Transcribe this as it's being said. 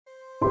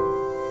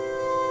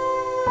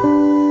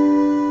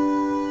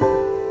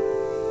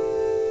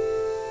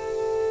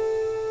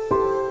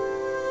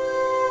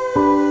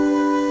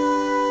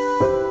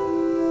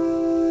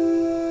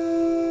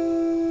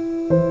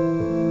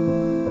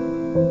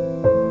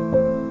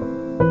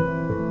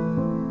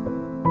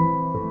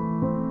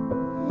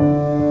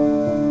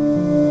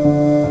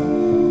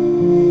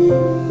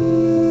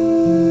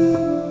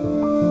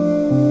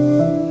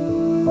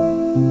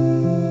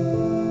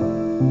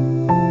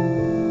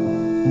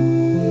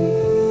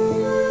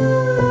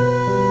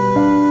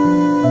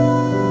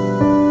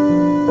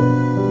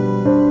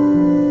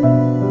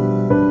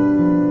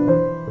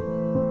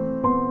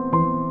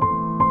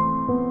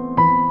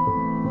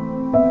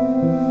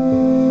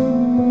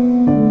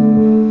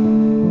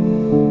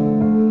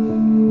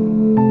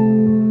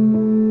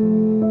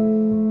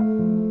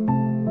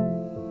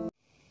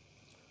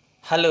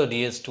Hello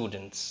dear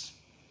students,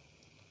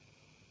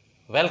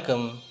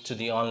 welcome to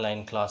the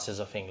online classes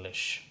of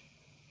English.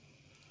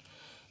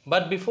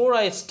 But before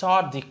I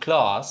start the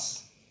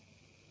class,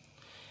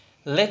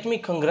 let me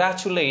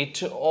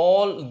congratulate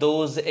all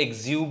those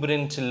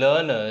exuberant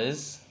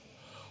learners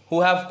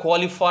who have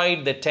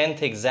qualified the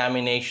 10th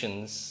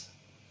examinations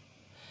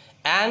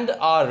and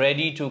are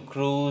ready to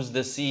cruise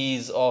the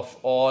seas of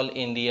All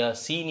India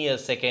Senior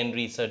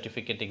Secondary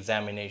Certificate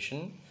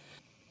Examination.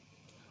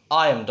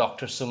 I am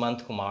Dr.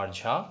 Sumant Kumar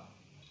Jha,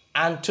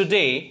 and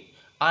today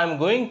I am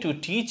going to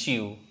teach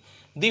you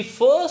the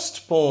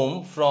first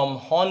poem from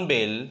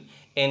Hornbill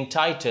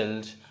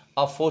entitled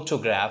A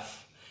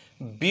Photograph,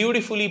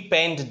 beautifully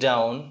penned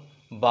down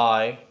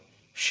by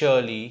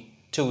Shirley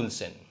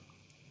Toulson.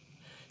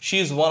 She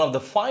is one of the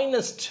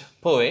finest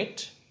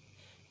poet,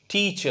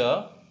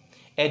 teacher,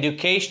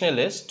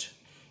 educationalist,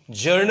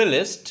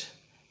 journalist,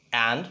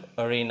 and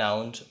a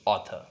renowned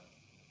author.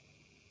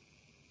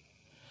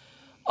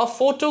 A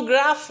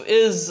photograph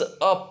is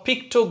a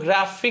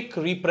pictographic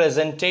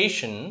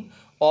representation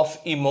of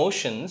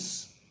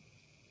emotions,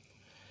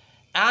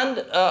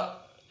 and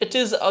it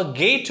is a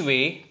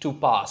gateway to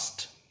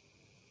past.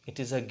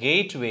 It is a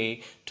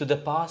gateway to the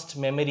past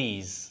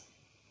memories.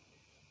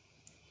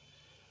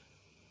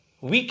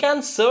 We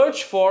can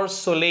search for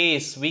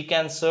solace, we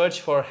can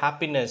search for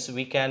happiness,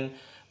 we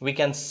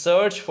can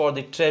search for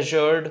the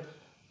treasured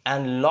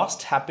and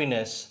lost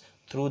happiness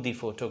through the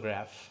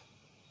photograph.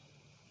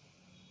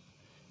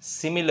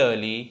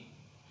 Similarly,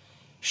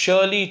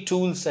 Shirley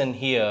Toulson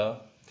here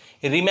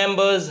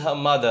remembers her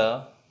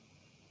mother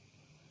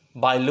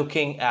by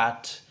looking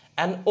at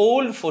an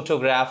old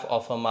photograph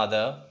of her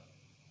mother,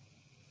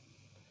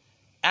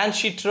 and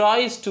she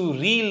tries to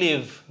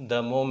relive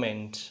the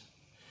moment.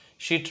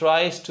 She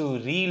tries to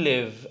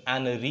relive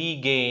and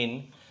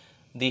regain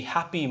the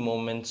happy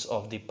moments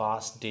of the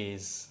past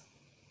days.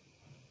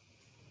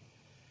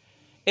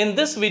 In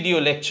this video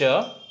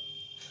lecture,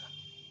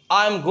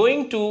 I am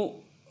going to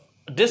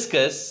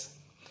discuss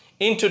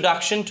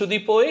introduction to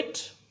the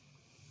poet,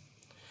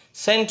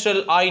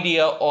 central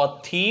idea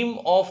or theme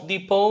of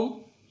the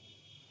poem,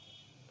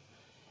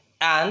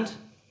 and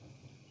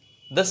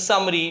the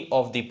summary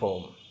of the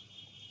poem.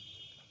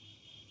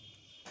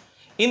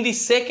 In the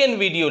second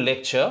video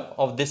lecture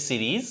of this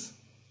series,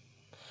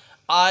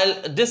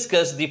 I'll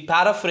discuss the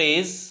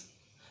paraphrase,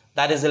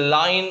 that is a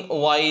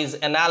line-wise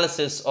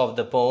analysis of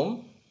the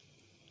poem,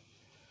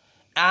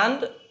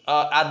 and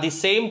at the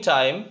same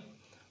time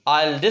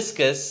I'll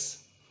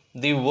discuss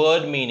the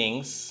word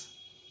meanings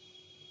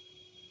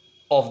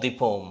of the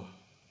poem.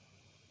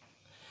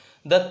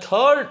 The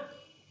third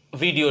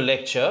video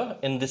lecture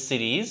in this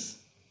series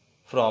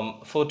from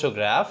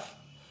photograph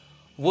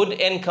would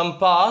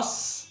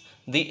encompass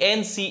the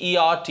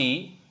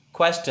NCERT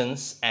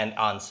questions and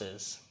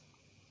answers.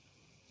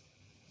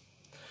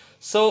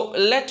 So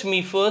let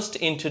me first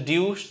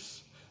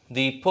introduce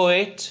the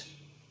poet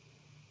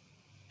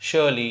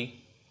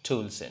Shirley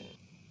Toulson.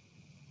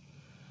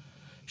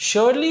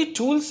 Shirley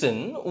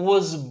Toulson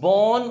was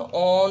born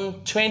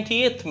on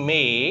 20th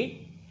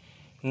May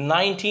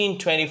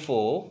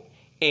 1924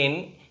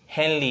 in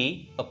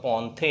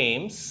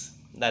Henley-upon-Thames,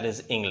 that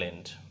is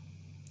England.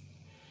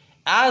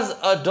 As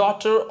a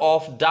daughter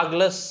of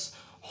Douglas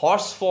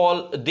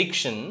Horsfall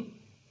Dickson,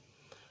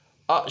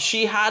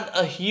 she had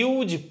a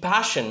huge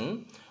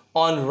passion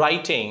on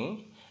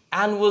writing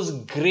and was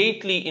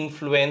greatly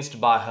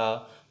influenced by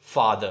her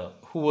father,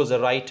 who was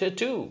a writer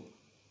too.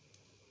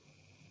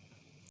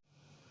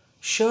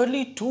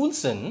 Shirley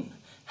Toulson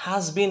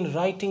has been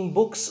writing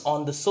books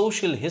on the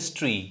social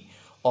history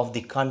of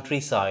the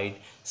countryside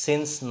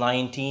since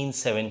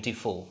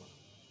 1974.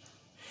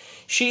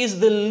 She is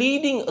the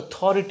leading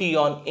authority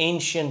on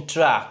ancient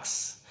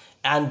tracks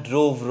and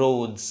drove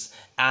roads,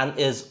 and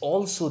is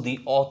also the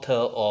author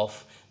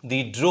of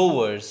The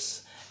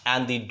Drovers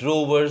and the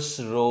Drovers'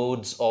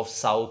 Roads of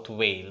South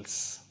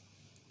Wales.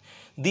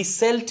 The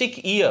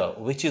Celtic Year,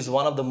 which is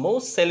one of the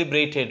most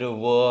celebrated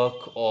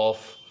work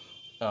of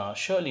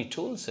Shirley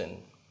Toulson.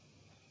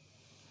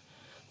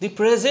 The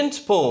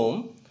present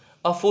poem,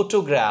 A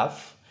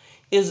Photograph,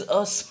 is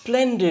a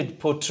splendid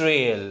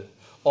portrayal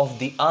of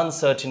the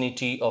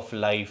uncertainty of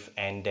life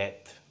and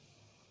death.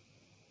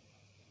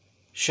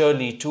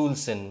 Shirley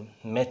Toulson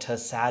met her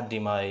sad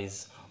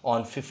demise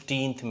on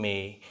 15th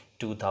May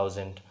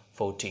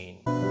 2014.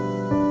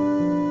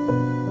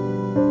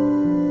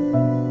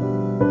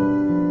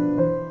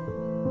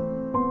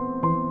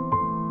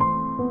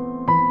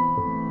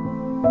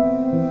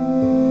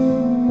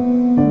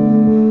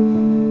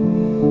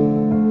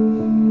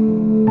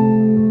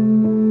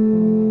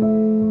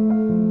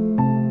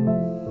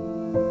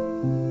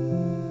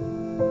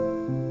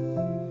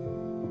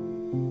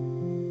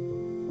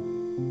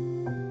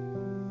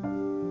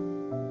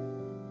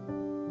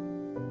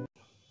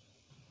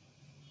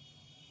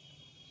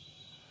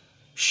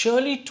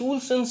 Shirley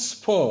Toulson's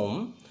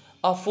poem,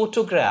 A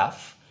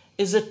Photograph,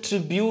 is a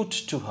tribute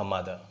to her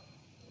mother.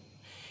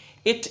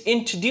 It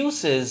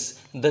introduces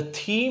the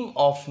theme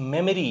of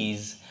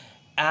memories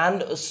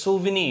and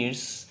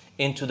souvenirs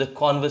into the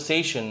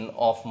conversation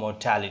of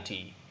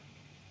mortality.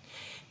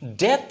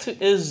 Death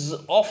is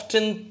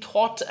often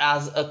thought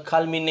as a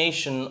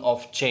culmination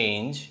of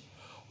change,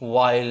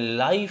 while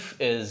life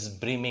is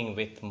brimming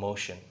with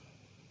motion.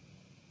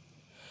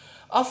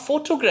 A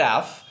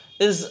photograph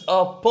is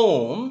a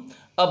poem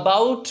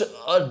about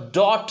a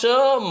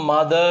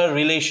daughter-mother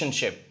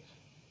relationship.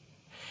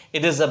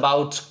 It is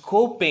about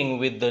coping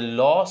with the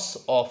loss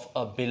of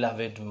a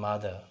beloved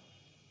mother,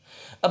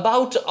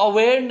 about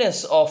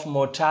awareness of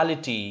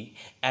mortality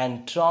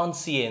and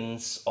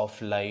transience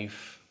of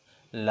life,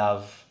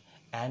 love,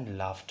 and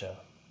laughter.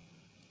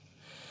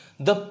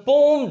 The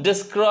poem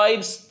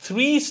describes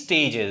 3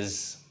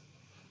 stages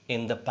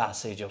in the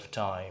passage of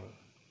time.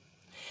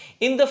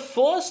 In the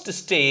first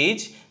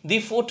stage, the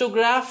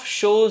photograph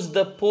shows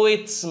the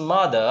poet's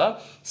mother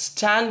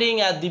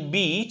standing at the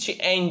beach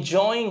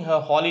enjoying her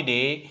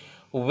holiday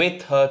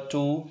with her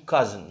 2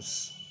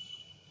 cousins.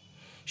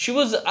 She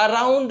was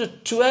around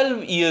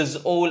 12 years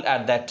old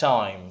at that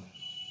time.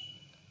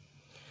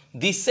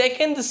 The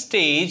second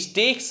stage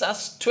takes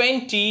us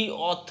 20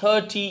 or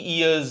 30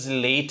 years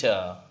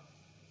later.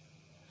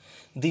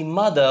 The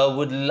mother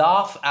would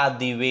laugh at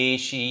the way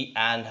she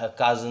and her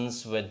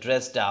cousins were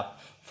dressed up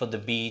for the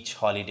beach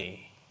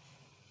holiday.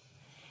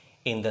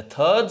 In the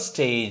third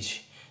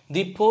stage,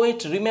 the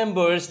poet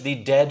remembers the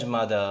dead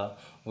mother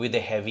with a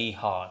heavy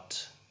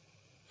heart.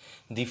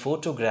 The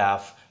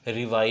photograph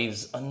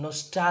revives a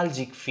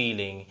nostalgic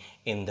feeling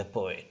in the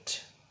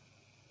poet.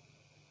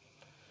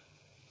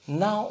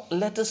 Now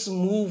let us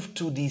move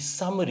to the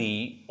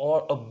summary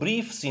or a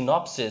brief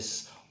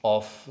synopsis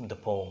of the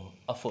poem,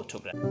 A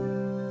Photograph.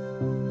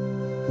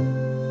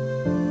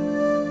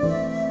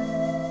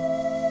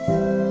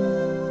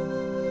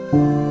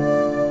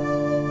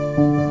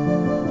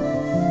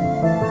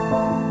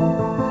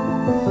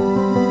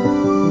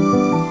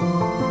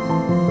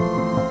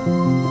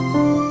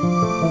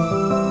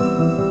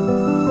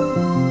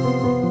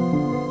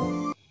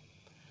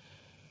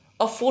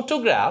 A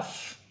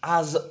photograph,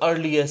 as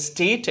earlier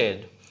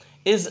stated,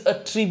 is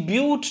a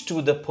tribute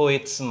to the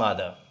poet's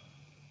mother.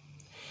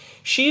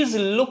 She is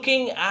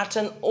looking at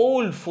an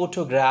old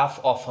photograph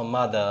of her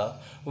mother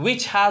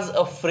which has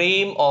a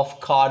frame of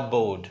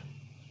cardboard.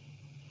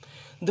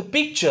 The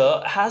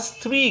picture has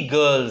 3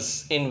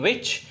 girls in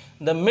which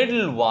the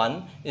middle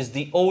one is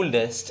the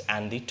oldest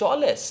and the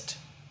tallest.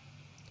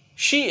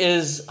 She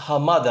is her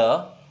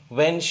mother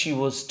when she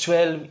was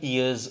 12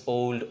 years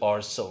old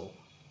or so.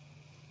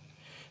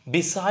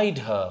 Beside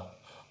her,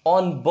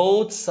 on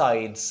both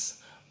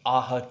sides,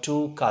 are her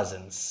 2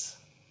 cousins,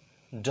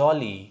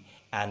 Dolly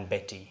and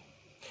Betty,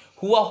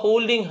 who are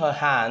holding her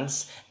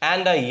hands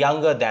and are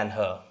younger than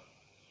her.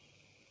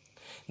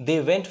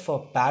 They went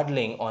for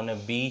paddling on a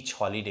beach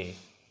holiday.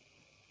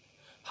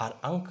 Her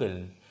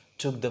uncle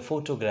took the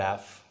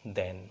photograph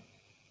then.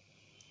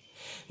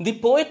 The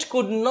poet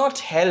could not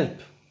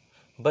help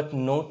but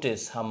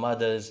notice her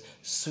mother's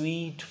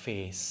sweet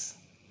face.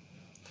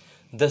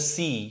 The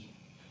sea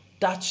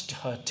touched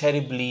her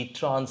terribly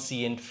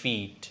transient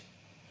feet,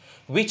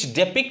 which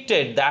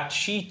depicted that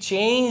she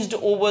changed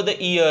over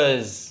the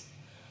years,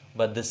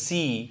 but the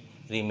sea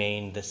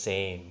remained the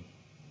same.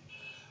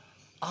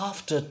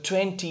 After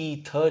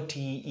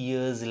 20-30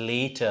 years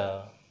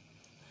later,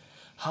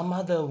 her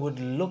mother would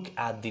look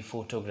at the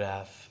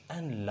photograph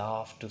and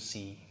laugh to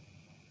see.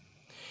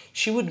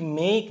 She would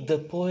make the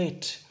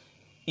poet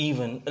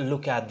even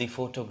look at the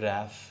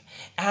photograph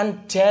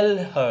and tell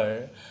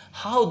her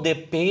how their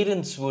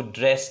parents would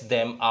dress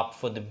them up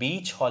for the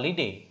beach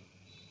holiday.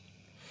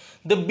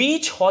 The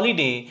beach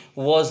holiday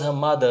was her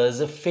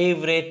mother's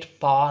favorite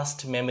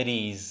past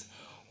memories,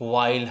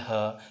 while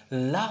her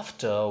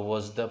laughter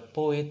was the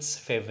poet's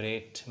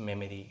favorite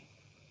memory.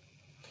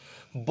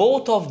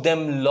 Both of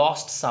them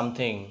lost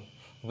something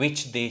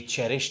which they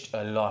cherished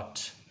a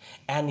lot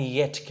and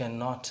yet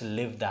cannot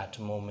live that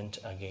moment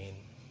again.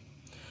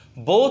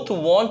 Both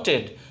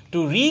wanted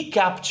to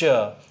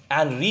recapture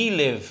and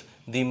relive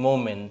the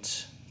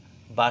moment,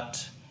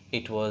 but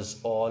it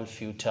was all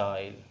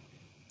futile.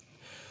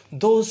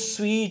 Those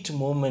sweet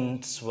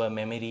moments were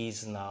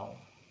memories now.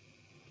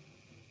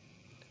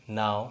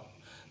 Now,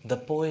 the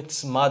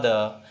poet's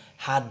mother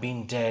had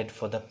been dead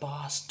for the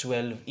past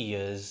 12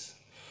 years,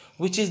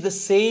 which is the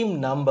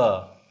same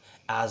number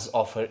as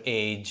of her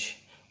age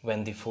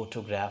when the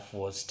photograph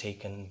was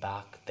taken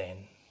back then.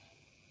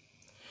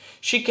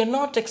 She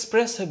cannot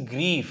express her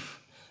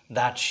grief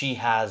that she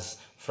has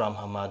from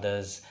her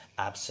mother's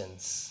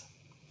absence.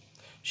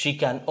 She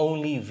can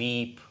only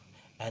weep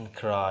and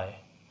cry,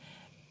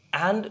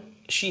 and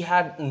she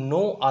had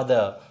no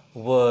other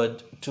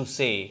word to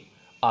say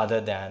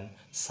other than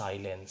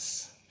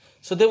silence.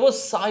 So there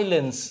was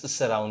silence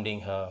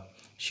surrounding her.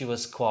 She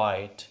was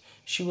quiet,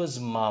 she was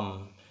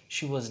mum,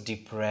 she was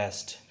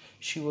depressed,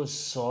 she was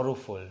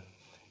sorrowful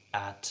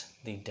at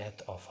the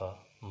death of her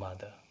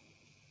mother.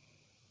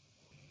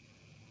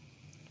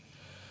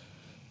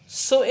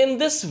 So in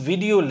this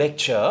video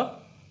lecture,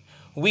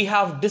 we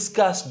have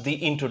discussed the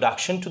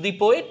introduction to the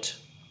poet.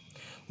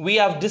 We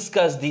have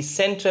discussed the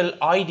central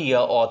idea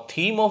or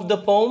theme of the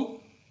poem.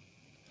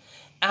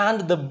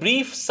 and the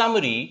brief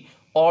summary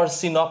or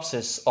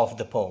synopsis of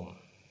the poem.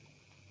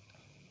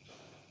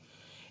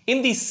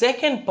 In the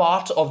second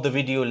part of the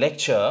video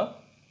lecture,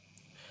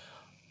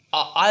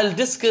 I'll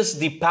discuss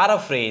the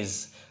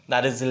paraphrase,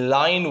 that is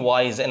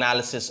line-wise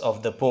analysis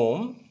of the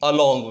poem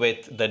along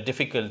with the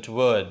difficult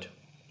word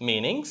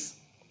meanings.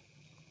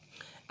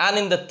 And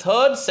in the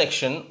third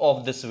section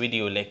of this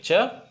video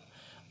lecture,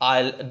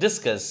 I'll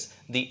discuss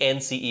the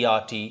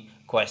NCERT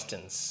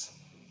questions.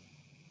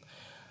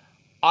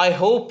 I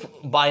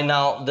hope by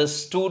now the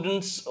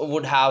students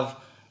would have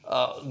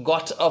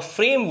got a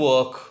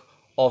framework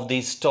of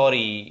the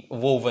story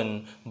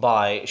woven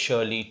by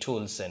Shirley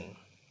Toulson.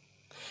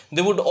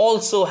 They would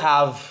also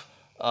have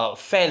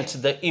felt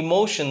the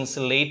emotions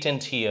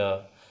latent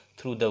here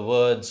through the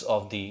words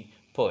of the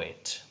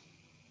poet.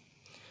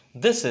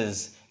 This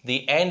is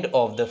the end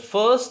of the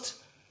first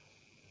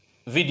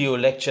video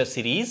lecture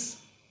series.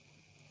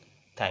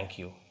 Thank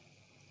you.